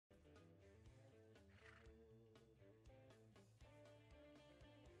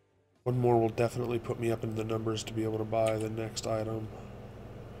One more will definitely put me up in the numbers to be able to buy the next item.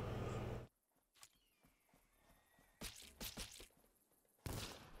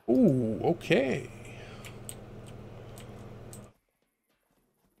 Ooh, okay.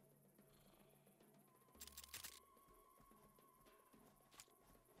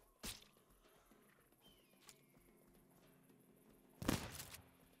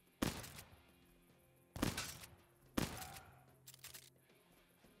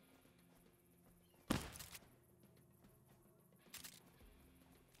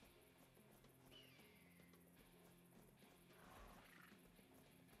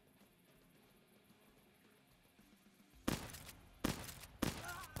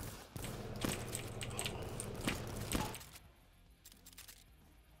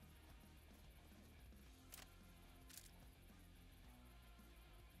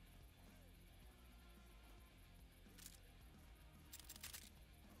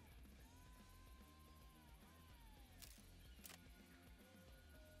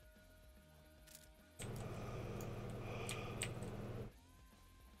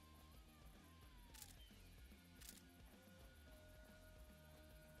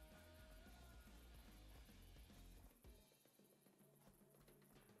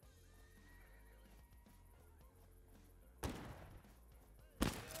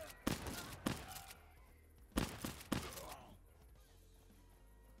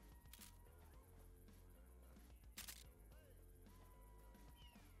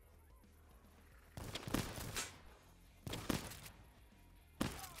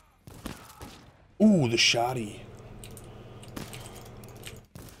 Ooh, the shoddy.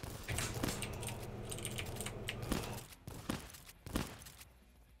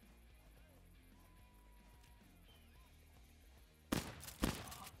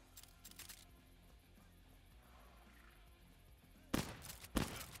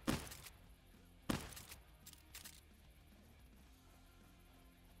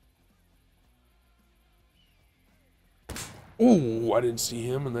 Ooh, I didn't see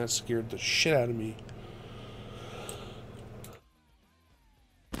him, and that scared the shit out of me.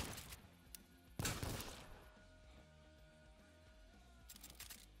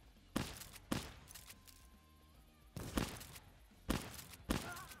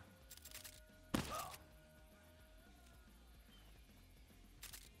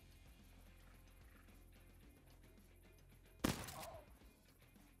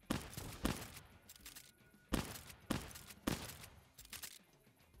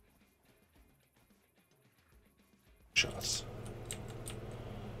 Shots.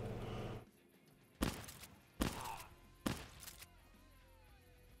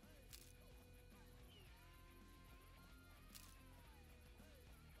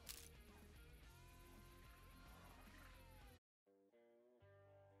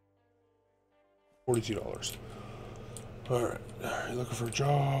 $42. Alright. You looking for a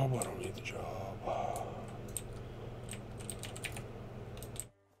job? I don't need the job.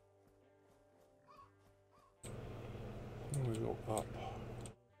 I'm gonna go up.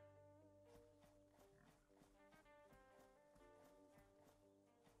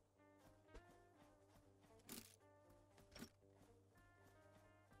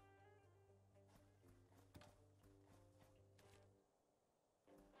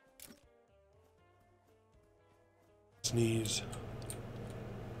 Sneeze.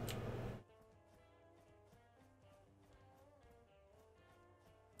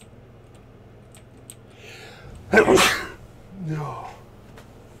 No.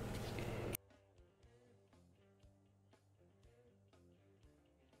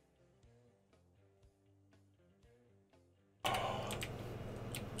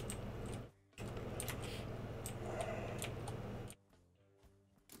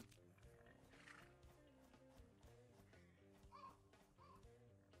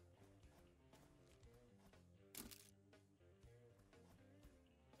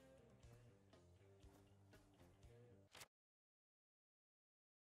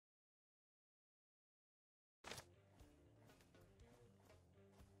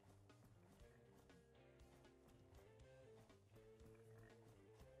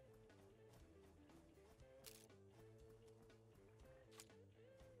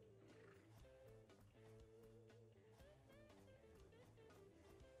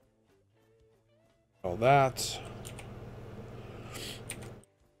 All that.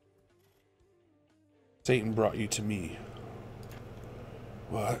 Satan brought you to me.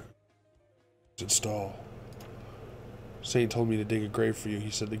 What? Install. Satan told me to dig a grave for you.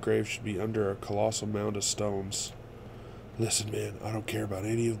 He said the grave should be under a colossal mound of stones. Listen, man, I don't care about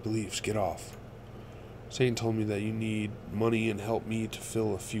any of the beliefs. Get off. Satan told me that you need money and help me to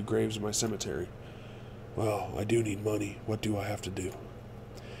fill a few graves in my cemetery. Well, I do need money. What do I have to do?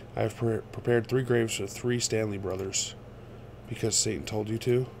 I have prepared 3 graves for 3 Stanley brothers. Because Satan told you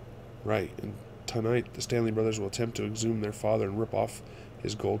to? Right, and tonight the Stanley brothers will attempt to exhume their father and rip off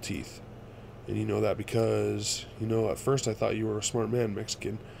his gold teeth. And you know that because, at first I thought you were a smart man,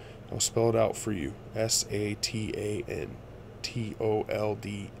 Mexican. I'll spell it out for you. SATANTOLDME.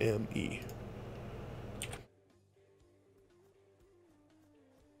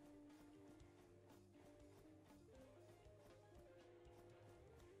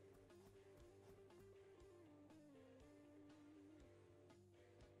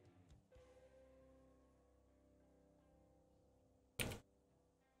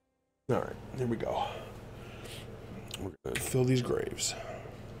 Alright, here we go. We're going to fill these graves.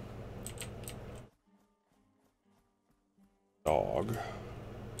 Dog.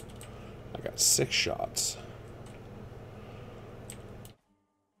 I got 6 shots.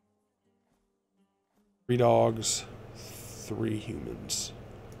 3 dogs, 3 humans.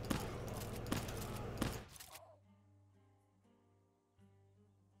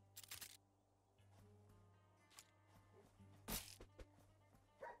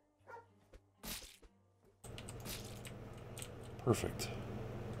 Perfect.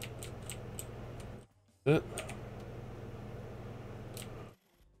 It.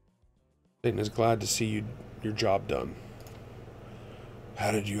 Satan is glad to see your job done.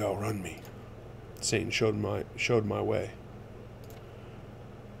 How did you outrun me? Satan showed my way.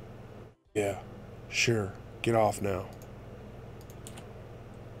 Yeah, sure. Get off now.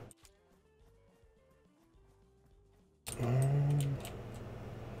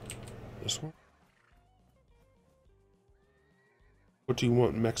 This one? What do you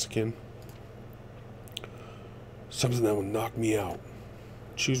want, Mexican? Something that will knock me out.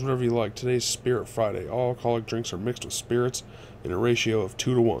 Choose whatever you like. Today's Spirit Friday. All alcoholic drinks are mixed with spirits in a ratio of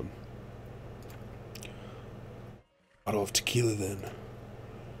 2 to 1. Bottle of tequila, then.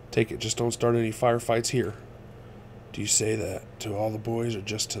 Take it. Just don't start any firefights here. Do you say that to all the boys or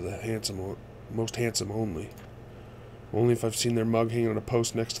just to the most handsome only? Only if I've seen their mug hanging on a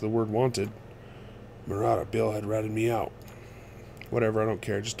post next to the word wanted. Murata, Bill had ratted me out. Whatever, I don't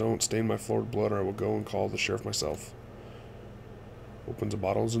care. Just don't stain my floor with blood or I will go and call the sheriff myself. Opens the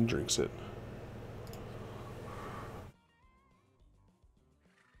bottles and drinks it.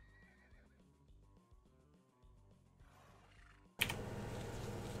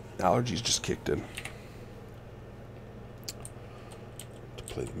 Allergies just kicked in. To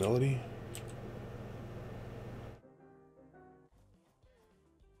play the melody.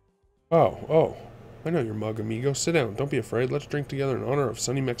 Oh. I know your mug, amigo. Sit down. Don't be afraid. Let's drink together in honor of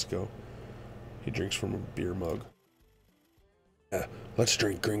sunny Mexico. He drinks from a beer mug. Yeah, let's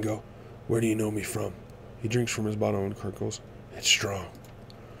drink, gringo. Where do you know me from? He drinks from his bottle and crinkles. It's strong.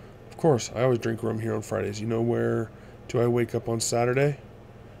 Of course, I always drink rum here on Fridays. You know where do I wake up on Saturday?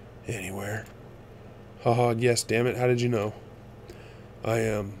 Anywhere. Haha, yes, damn it. How did you know? I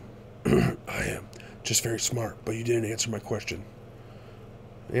am just very smart, but you didn't answer my question.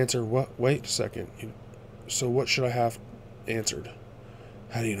 Answer what? Wait a second. So what should I have answered?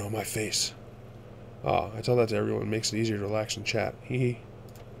 How do you know my face? Ah, I tell that to everyone. It makes it easier to relax and chat. Hee.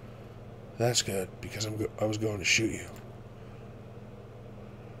 That's good, because I was going to shoot you.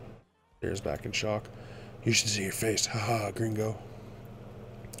 Bear's back in shock. You should see your face. Haha, gringo.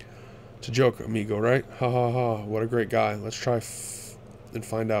 It's a joke, amigo, right? Ha ha ha. What a great guy. Let's try and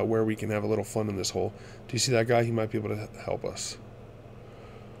find out where we can have a little fun in this hole. Do you see that guy? He might be able to help us.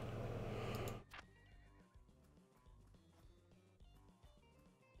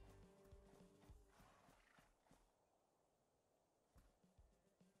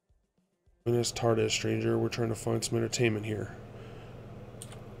 Buenas tardes, stranger. We're trying to find some entertainment here.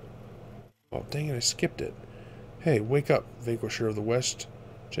 Oh, dang it, I skipped it. Hey, wake up, Vanquisher of the West.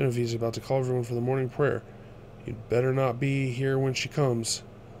 Genevieve's about to call everyone for the morning prayer. You'd better not be here when she comes.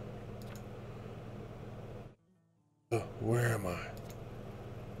 Where am I?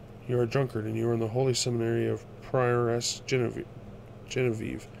 You're a drunkard, and you are in the holy seminary of Prioress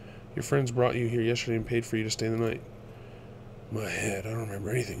Genevieve. Your friends brought you here yesterday and paid for you to stay the night. My head, I don't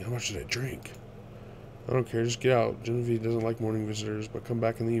remember anything. How much did I drink? I don't care, just get out. Genevieve doesn't like morning visitors, but come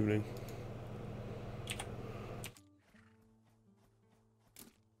back in the evening.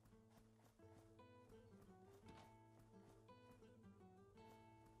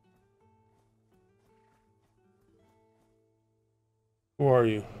 Who are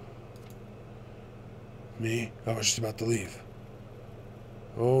you? Me? I was just about to leave.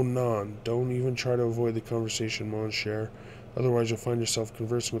 Oh, non. Don't even try to avoid the conversation, mon cher. Otherwise, you'll find yourself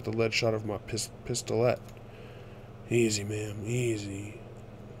conversing with the lead shot of my pistolet. Easy, ma'am, easy.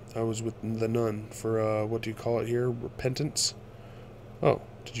 I was with the nun for, what do you call it here? Repentance? Oh,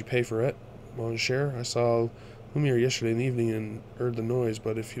 did you pay for it, mon cher? I saw Lumiere yesterday in the evening and heard the noise,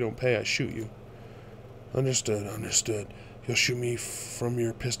 but if you don't pay, I shoot you. Understood, understood. You'll shoot me from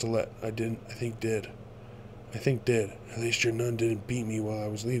your pistolet. I think did. At least your nun didn't beat me while I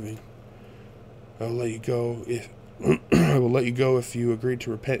was leaving. I will let you go if I will let you go if you agree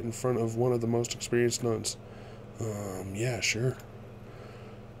to repent in front of one of the most experienced nuns. Yeah, sure.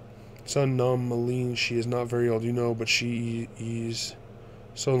 Son Nom Maline, she is not very old, you know, but she is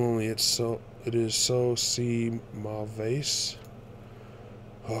so lonely. It is so si mauvaise.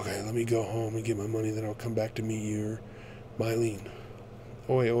 Okay, let me go home and get my money, then I'll come back to meet you, Mylene.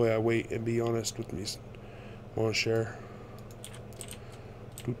 I wait and be honest with me, mon cher.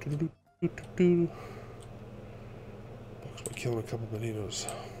 Box by killing a couple bonitos.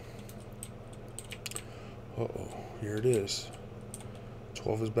 Here it is.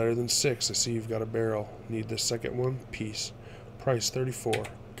 12 is better than 6. I see you've got a barrel. Need the second one? Peace. Price 34.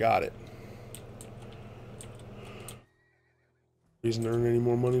 Got it. Reason to earn any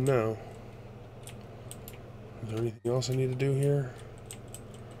more money now. Is there anything else I need to do here?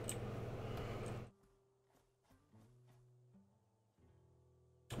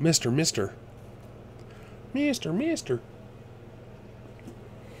 Mister.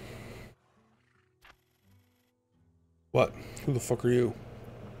 What? Who the fuck are you?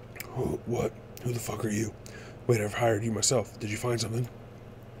 What? Who the fuck are you? Wait, I've hired you myself. Did you find something?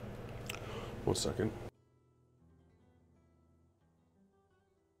 1 second.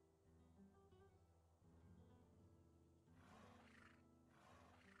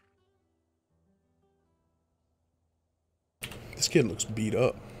 This kid looks beat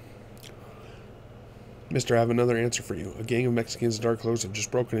up. Mister, I have another answer for you. A gang of Mexicans in dark clothes have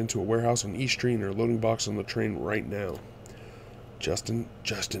just broken into a warehouse on East Street and are loading boxes on the train right now. Just in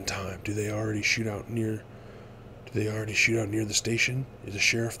time. Do they already shoot out near the station? Is the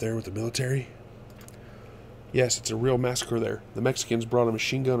sheriff there with the military? Yes, it's a real massacre there. The Mexicans brought a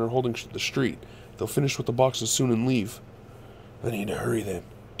machine gun and are holding the street. They'll finish with the boxes soon and leave. I need to hurry then.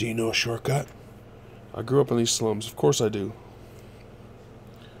 Do you know a shortcut? I grew up in these slums. Of course I do.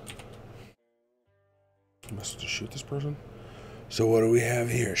 Am I supposed to shoot this person? So what do we have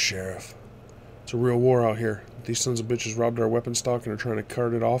here, Sheriff? It's a real war out here. These sons of bitches robbed our weapon stock and are trying to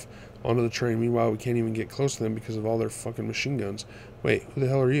cart it off onto the train. Meanwhile, we can't even get close to them because of all their fucking machine guns. Wait, who the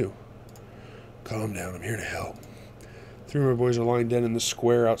hell are you? Calm down, I'm here to help. 3 of my boys are lying dead in the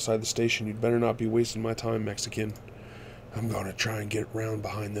square outside the station. You'd better not be wasting my time, Mexican. I'm gonna try and get round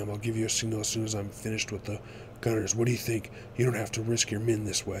behind them. I'll give you a signal as soon as I'm finished with the gunners. What do you think? You don't have to risk your men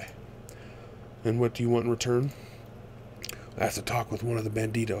this way. And what do you want in return? I have to talk with one of the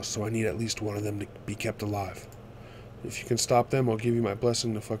banditos, so I need at least one of them to be kept alive. If you can stop them, I'll give you my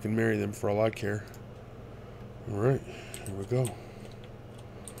blessing to fucking marry them for all I care. Alright, here we go.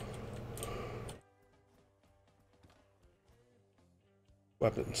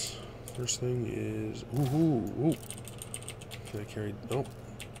 Weapons. First thing is... Ooh. Can I carry... Nope.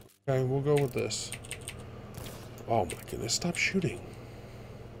 Okay, we'll go with this. Oh my goodness, stop shooting.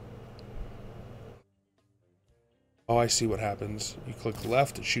 Oh, I see what happens. You click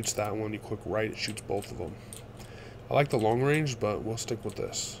left, it shoots that one. You click right, it shoots both of them. I like the long range, but we'll stick with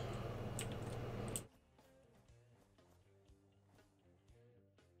this.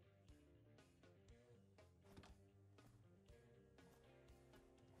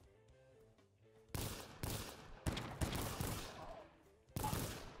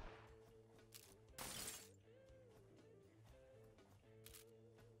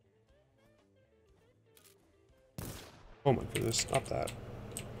 Oh my goodness, stop that.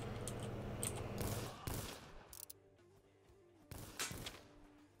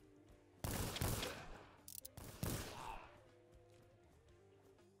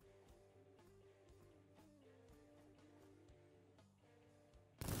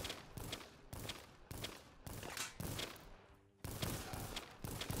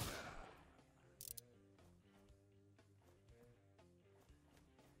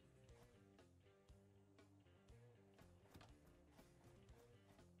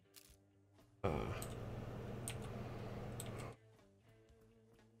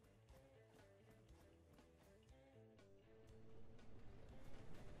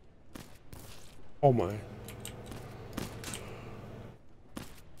 Oh my.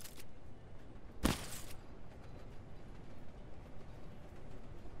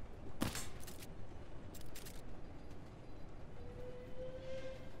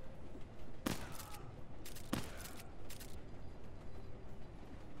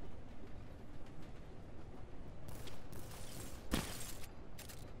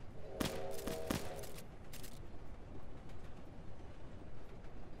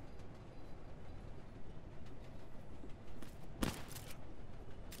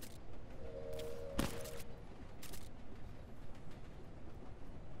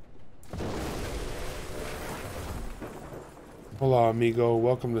 Hola, amigo.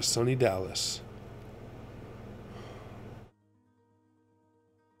 Welcome to sunny Dallas.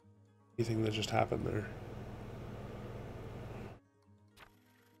 Anything that just happened there?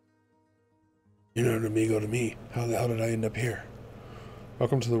 You're not an amigo to me. How the hell did I end up here?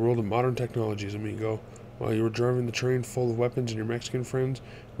 Welcome to the world of modern technologies, amigo. While you were driving the train full of weapons and your Mexican friends,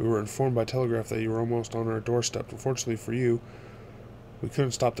 we were informed by telegraph that you were almost on our doorstep. Unfortunately for you, we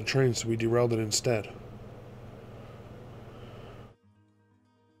couldn't stop the train, so we derailed it instead.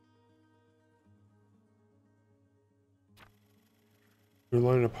 You're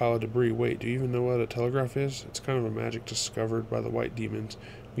lying in a pile of debris. Wait, do you even know what a telegraph is? It's kind of a magic discovered by the white demons.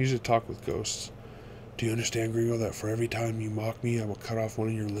 We usually talk with ghosts. Do you understand, Gringo, that for every time you mock me, I will cut off one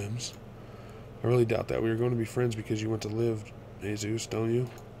of your limbs? I really doubt that. We are going to be friends because you want to live, Jesus, don't you?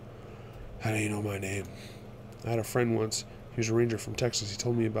 How do you know my name? I had a friend once. He was a ranger from Texas. He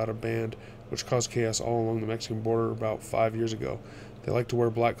told me about a band which caused chaos all along the Mexican border about 5 years ago. They liked to wear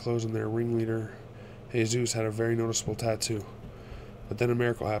black clothes, and their ringleader, Jesus, had a very noticeable tattoo. But then a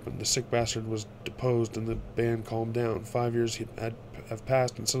miracle happened. The sick bastard was deposed, and the band calmed down. 5 years have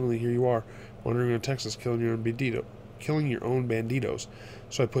passed, and suddenly here you are, wandering around Texas, killing your own banditos.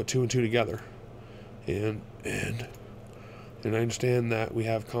 So I put two and two together, and I understand that we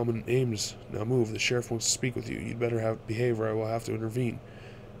have common aims. Now move. The sheriff wants to speak with you. You'd better behave, or I will have to intervene.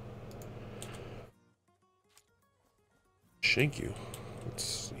 Shank you.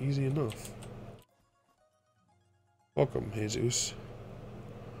 It's easy enough. Welcome, Jesus.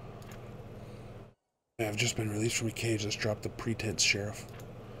 I've just been released from a cage. Let's drop the pretense, Sheriff.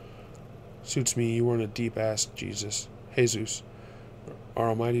 Suits me. You weren't a deep ass, Jesus. Jesus. Our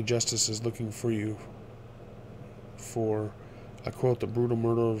almighty justice is looking for you for, I quote, the brutal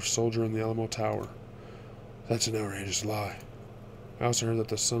murder of a soldier in the Alamo Tower. That's an outrageous lie. I also heard that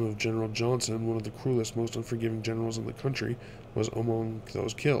the son of General Johnson, one of the cruelest, most unforgiving generals in the country, was among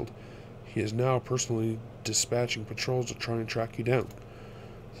those killed. He is now personally dispatching patrols to try and track you down.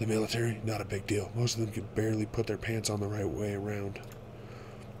 The military? Not a big deal. Most of them could barely put their pants on the right way around.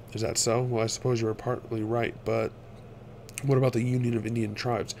 Is that so? Well, I suppose you are partly right, but what about the Union of Indian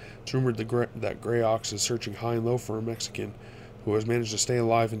Tribes? It's rumored that Grey Ox is searching high and low for a Mexican who has managed to stay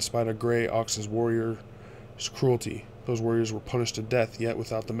alive in spite of Grey Ox's warrior's cruelty. Those warriors were punished to death, yet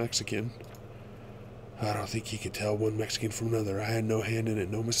without the Mexican. I don't think he could tell one Mexican from another. I had no hand in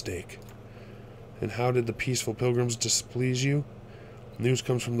it, no mistake. And how did the peaceful pilgrims displease you? News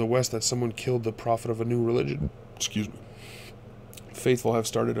comes from the west that someone killed the prophet of a new religion. Excuse me. Faithful have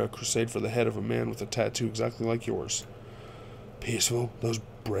started a crusade for the head of a man with a tattoo exactly like yours. Peaceful? Those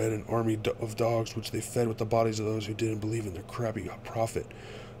bred an army of dogs which they fed with the bodies of those who didn't believe in their crappy prophet.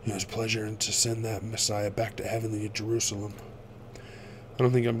 It was pleasure to send that Messiah back to heavenly Jerusalem. I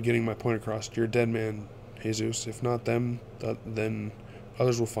don't think I'm getting my point across. You're a dead man, Jesus. If not them, then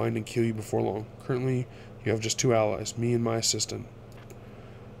others will find and kill you before long. Currently, you have just two allies, me and my assistant.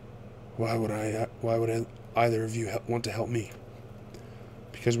 Why would either of you want to help me?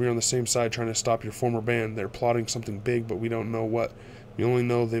 Because we're on the same side trying to stop your former band. They're plotting something big, but we don't know what. We only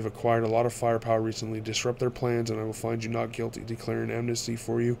know they've acquired a lot of firepower recently. Disrupt their plans, and I will find you not guilty, declare an amnesty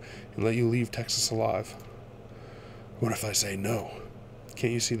for you, and let you leave Texas alive. What if I say no?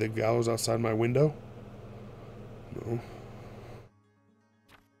 Can't you see the gallows outside my window? No.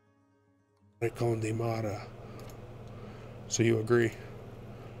 Recondimada. So you agree?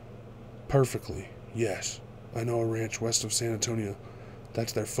 Perfectly, yes. I know a ranch west of San Antonio.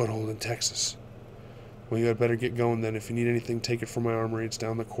 That's their foothold in Texas. Well, you had better get going then. If you need anything, take it from my armory. It's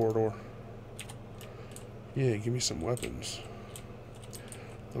down the corridor. Yeah, give me some weapons.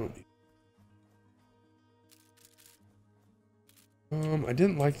 I don't need... I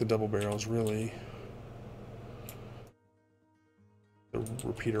didn't like the double barrels, really. The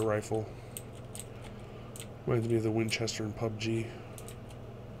repeater rifle. Reminds me of the Winchester in PUBG.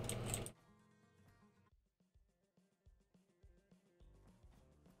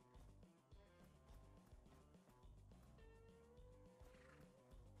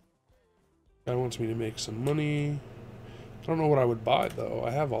 Guy wants me to make some money. I don't know what I would buy, though. I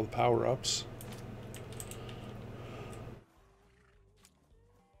have all the power-ups.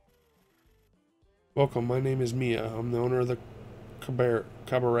 Welcome, my name is Mia. I'm the owner of the cabaret.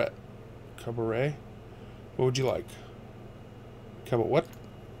 Cabaret? What would you like? What?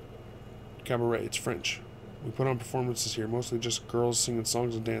 Cabaret, it's French. We put on performances here, mostly just girls singing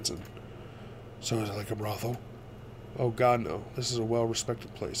songs and dancing. So is it like a brothel? Oh God, no. This is a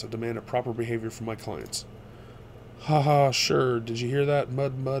well-respected place. I demand a proper behavior from my clients. Haha, sure. Did you hear that,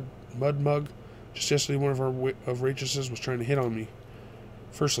 mud mug? Just yesterday, one of our waitresses was trying to hit on me.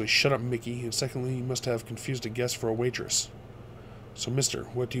 Firstly, shut up, Mickey, and secondly, you must have confused a guest for a waitress. So, mister,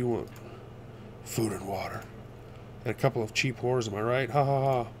 what do you want? Food and water. And a couple of cheap whores, am I right? Ha ha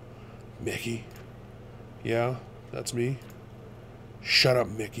ha. Mickey. Yeah, that's me. Shut up,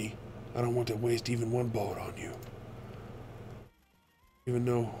 Mickey. I don't want to waste even one bullet on you. Even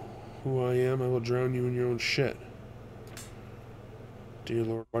know who I am, I will drown you in your own shit. Dear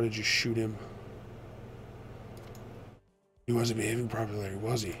Lord, why did you shoot him? He wasn't behaving properly,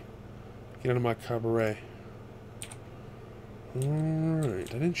 was he? Get out of my cabaret. Alright,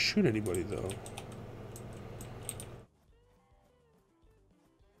 I didn't shoot anybody, though.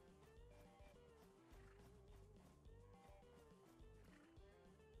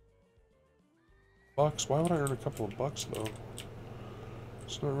 Bucks? Why would I earn a couple of bucks, though?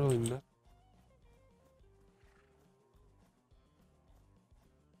 It's not really necessary.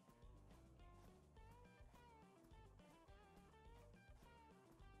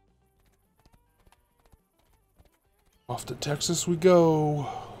 Off to Texas we go.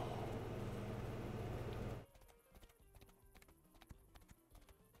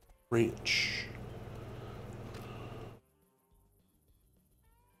 Ranch.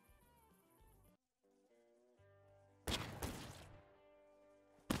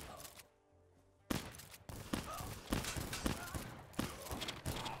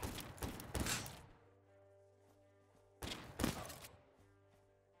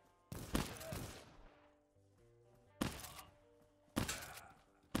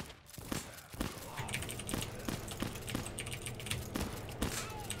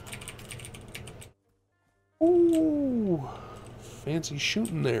 Ooh, fancy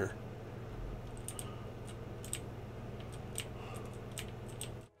shooting there.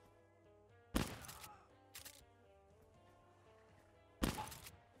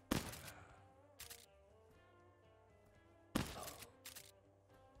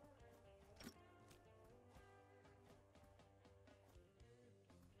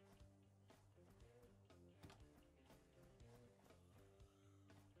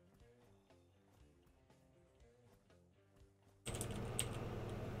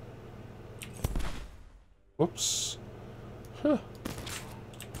 Whoops. Huh.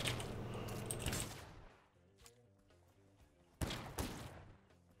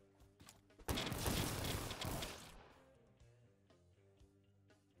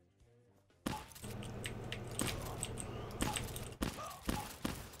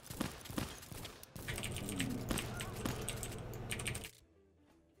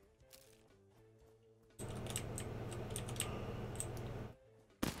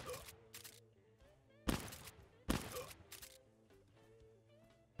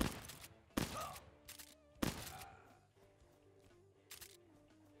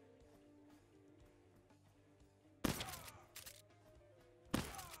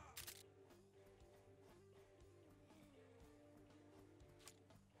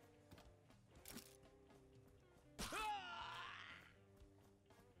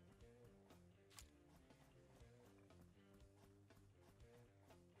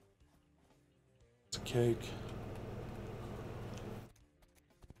 It's a cake.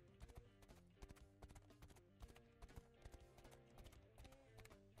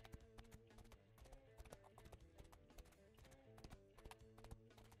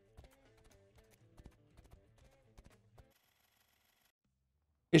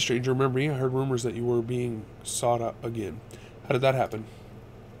 Hey, stranger, remember me? I heard rumors that you were being sought out again. How did that happen?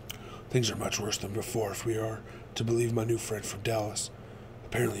 Things are much worse than before, if we are to believe my new friend from Dallas.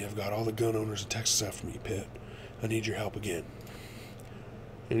 Apparently, I've got all the gun owners in Texas after me, Pitt. I need your help again.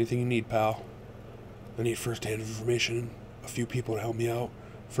 Anything you need, pal. I need first-hand information, a few people to help me out.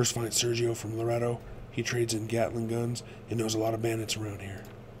 First, find Sergio from Laredo. He trades in Gatling guns and knows a lot of bandits around here.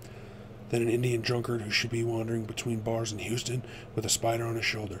 Then an Indian drunkard who should be wandering between bars in Houston with a spider on his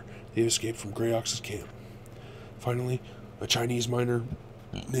shoulder. They've escaped from Grey Ox's camp. Finally, a Chinese miner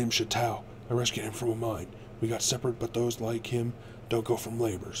named Shatao. I rescued him from a mine. We got separate, but those like him don't go from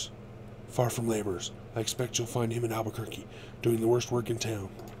laborers. Far from laborers. I expect you'll find him in Albuquerque, doing the worst work in town.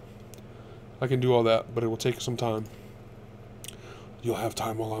 I can do all that, but it will take some time. You'll have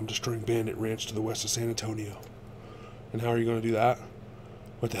time while I'm destroying Bandit Ranch to the west of San Antonio. And how are you going to do that?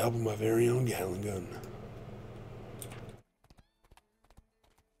 With the help of my very own Gatling gun.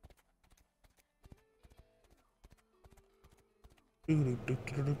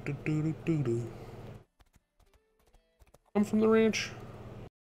 I'm from the ranch.